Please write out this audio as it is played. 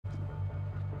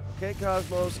Okay,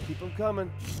 Cosmos, keep them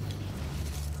coming.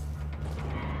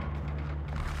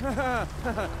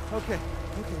 Okay,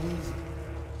 easy.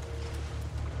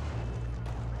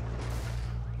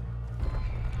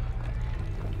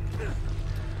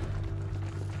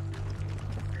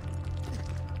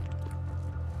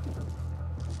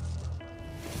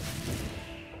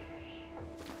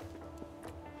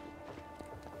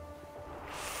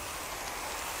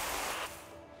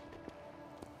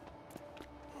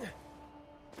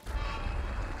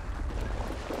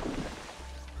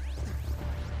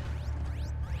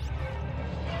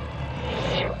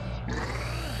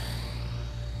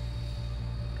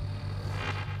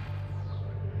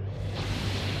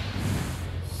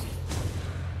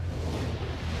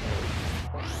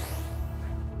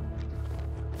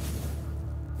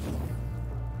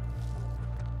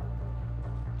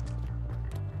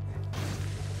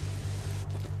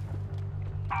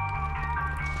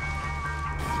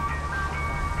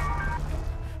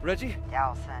 Reggie?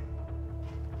 Delson,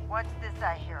 what's this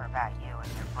I hear about you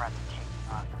and your brother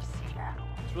taking off for Seattle?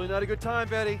 It's really not a good time,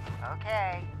 Betty.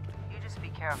 Okay, you just be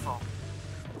careful.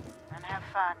 And have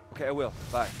fun. Okay, I will.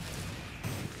 Bye.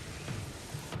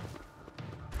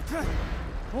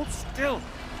 Hold still!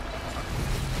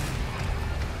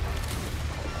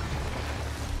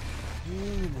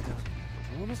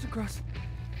 Almost across.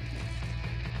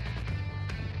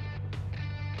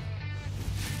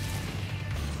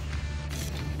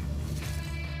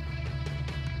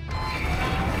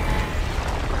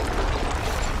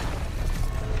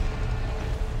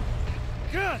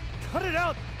 Good! Cut it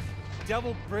out,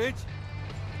 Devil Bridge!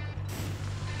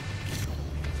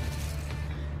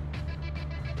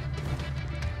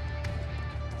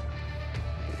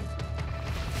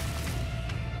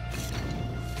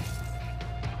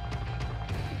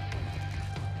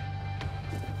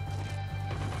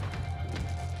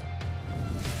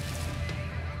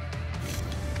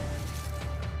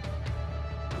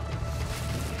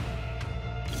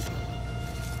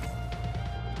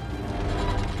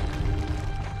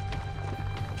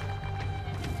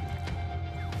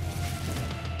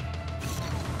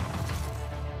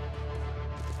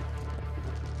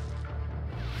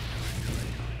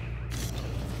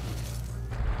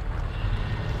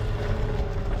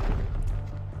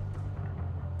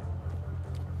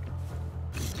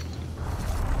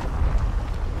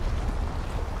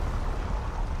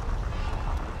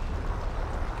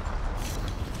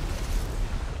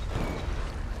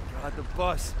 The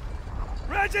bus.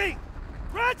 Reggie!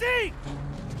 Reggie!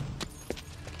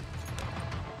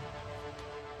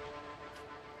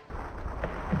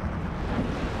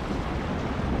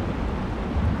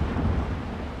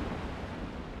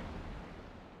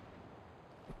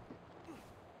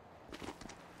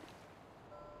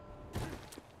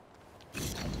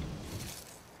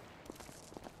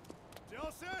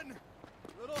 Delson!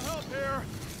 Little help here!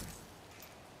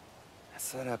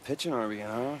 That's that pitching arm again,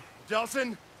 huh?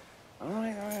 Delson! All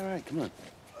right, come on.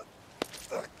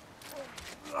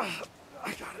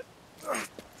 I got it.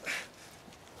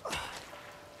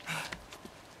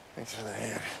 Thanks for the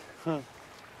hand. Huh.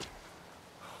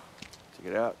 Check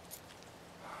it out.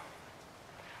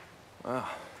 Wow.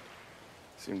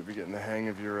 Seem to be getting the hang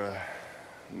of your,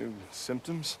 new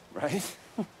symptoms. Right?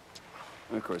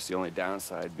 And of course, the only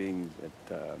downside being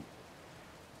that,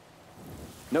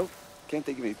 nope, can't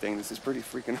think of anything. This is pretty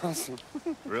freaking awesome.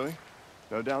 Really?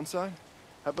 No downside?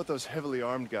 How about those heavily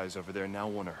armed guys over there now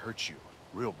want to hurt you?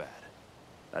 Real bad.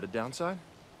 That a downside?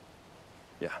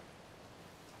 Yeah.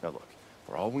 Now look,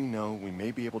 for all we know, we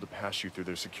may be able to pass you through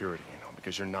their security,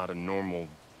 because you're not a normal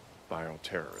viral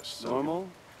terrorist. So Normal?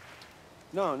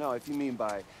 No, if you mean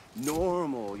by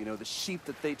normal, the sheep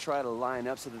that they try to line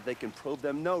up so that they can probe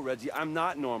them. No, Reggie, I'm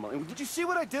not normal. And did you see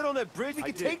what I did on that bridge? We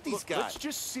can take these guys. Let's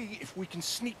just see if we can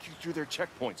sneak you through their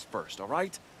checkpoints first, all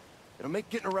right? It'll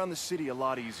make getting around the city a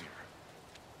lot easier.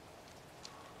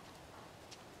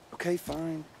 Okay,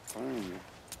 fine.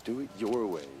 Do it your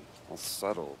way. I'll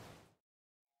settle.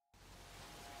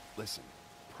 Listen,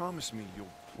 promise me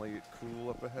you'll play it cool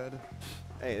up ahead.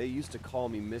 Hey, they used to call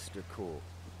me Mr. Cool.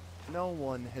 No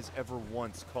one has ever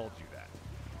once called you that.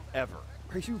 Ever.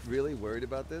 Are you really worried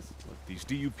about this? Look, these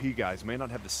DUP guys may not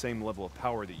have the same level of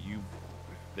power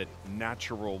that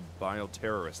natural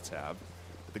bioterrorists have,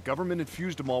 but the government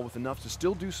infused them all with enough to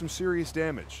still do some serious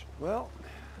damage. Well,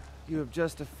 you have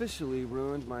just officially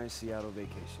ruined my Seattle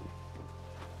vacation.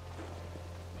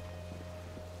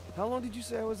 How long did you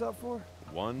say I was out for?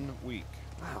 1 week.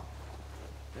 Wow.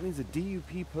 That means the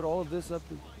DUP put all of this up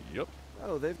to... Yep.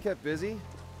 Oh, they've kept busy.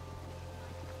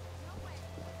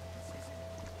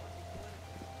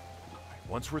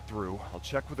 Once we're through, I'll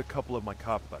check with a couple of my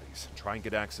cop buddies and try and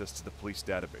get access to the police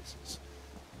databases.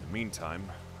 In the meantime,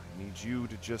 I need you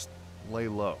to just lay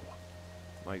low.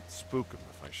 Might spook them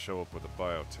if I show up with a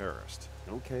bioterrorist.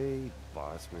 Okay,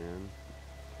 boss man.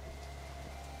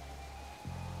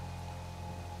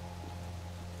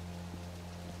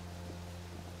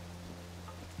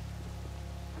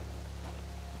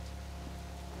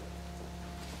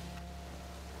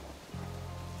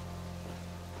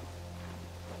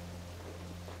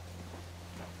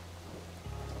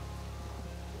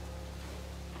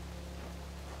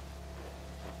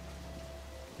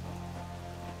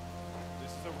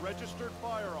 Registered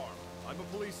firearm. I'm a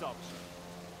police officer.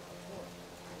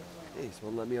 Hey, he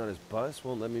won't let me on his bus,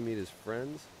 won't let me meet his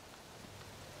friends.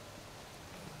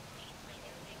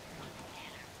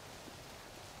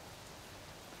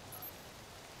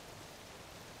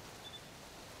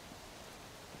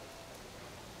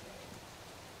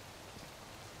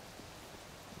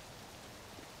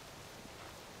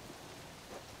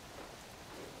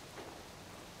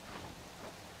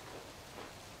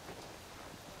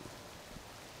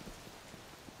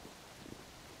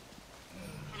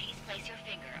 Place your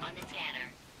finger on the scanner.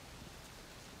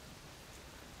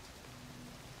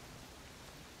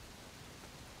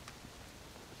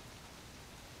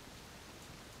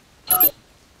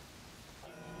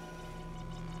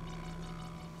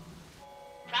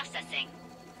 Processing.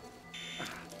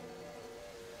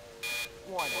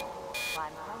 Warning.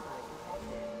 Prime hunger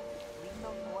detected.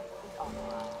 Lethal force is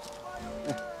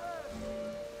authorized.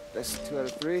 That's 2 out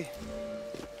of 3.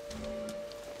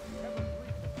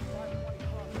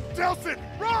 Delson,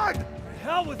 run!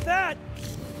 Hell with that!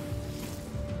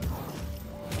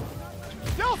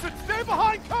 Delson, stay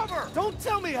behind cover! Don't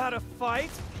tell me how to fight!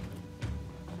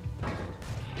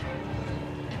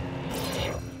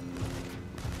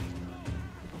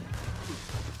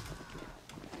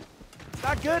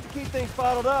 Not good to keep things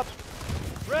bottled up.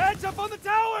 Reds, up on the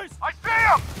towers! I see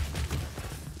him!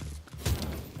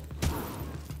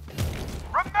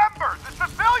 Remember, the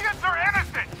civilians are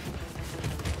innocent!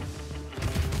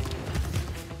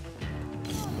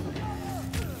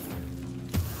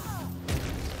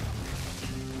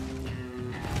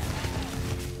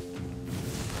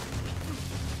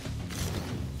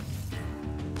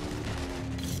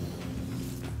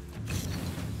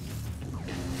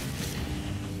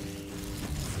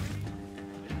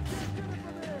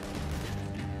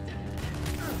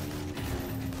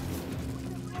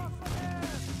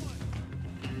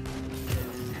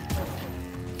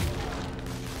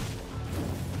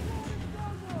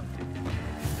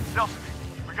 Nelson,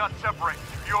 we got separated.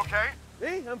 You okay?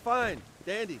 Me? I'm fine.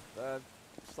 Dandy.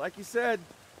 Just like you said,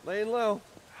 laying low.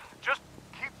 Just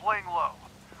keep laying low.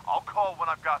 I'll call when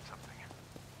I've got something.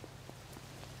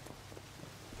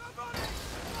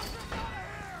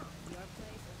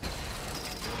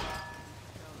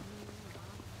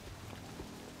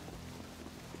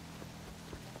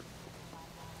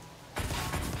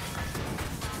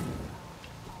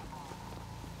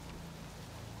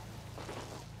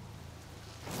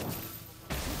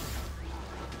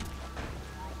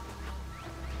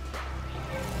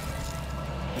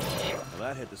 Well,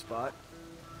 that hit the spot.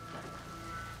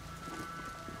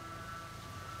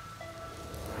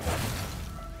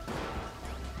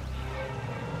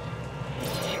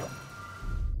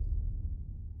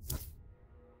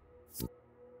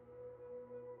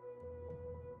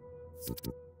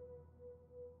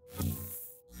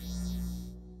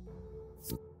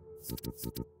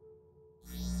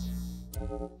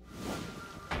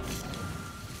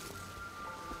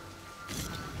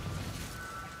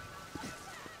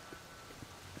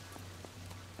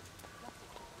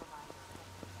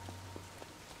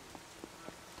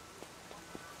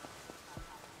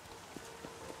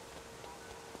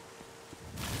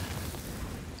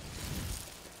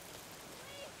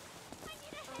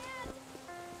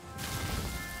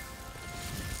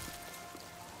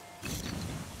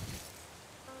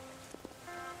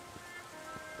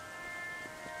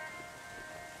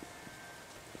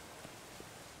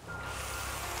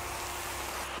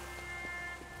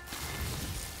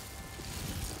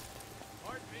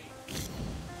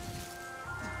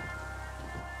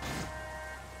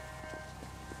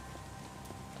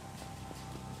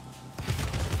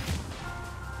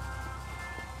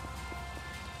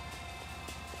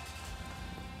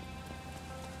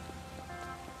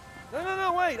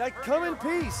 No, wait, I come in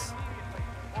peace.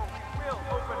 Or we will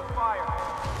open fire.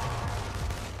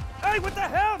 Hey, what the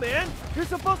hell, man? You're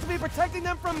supposed to be protecting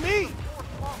them from me.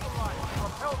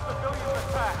 Repel civilian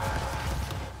attack.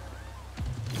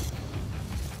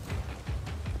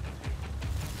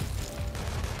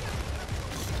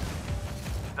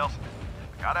 Nelson,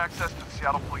 the Got access to the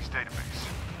Seattle Police database.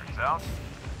 Turns out,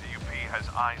 the DUP has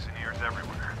eyes and ears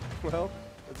everywhere. Well,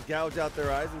 let's gouge out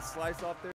their eyes and slice off their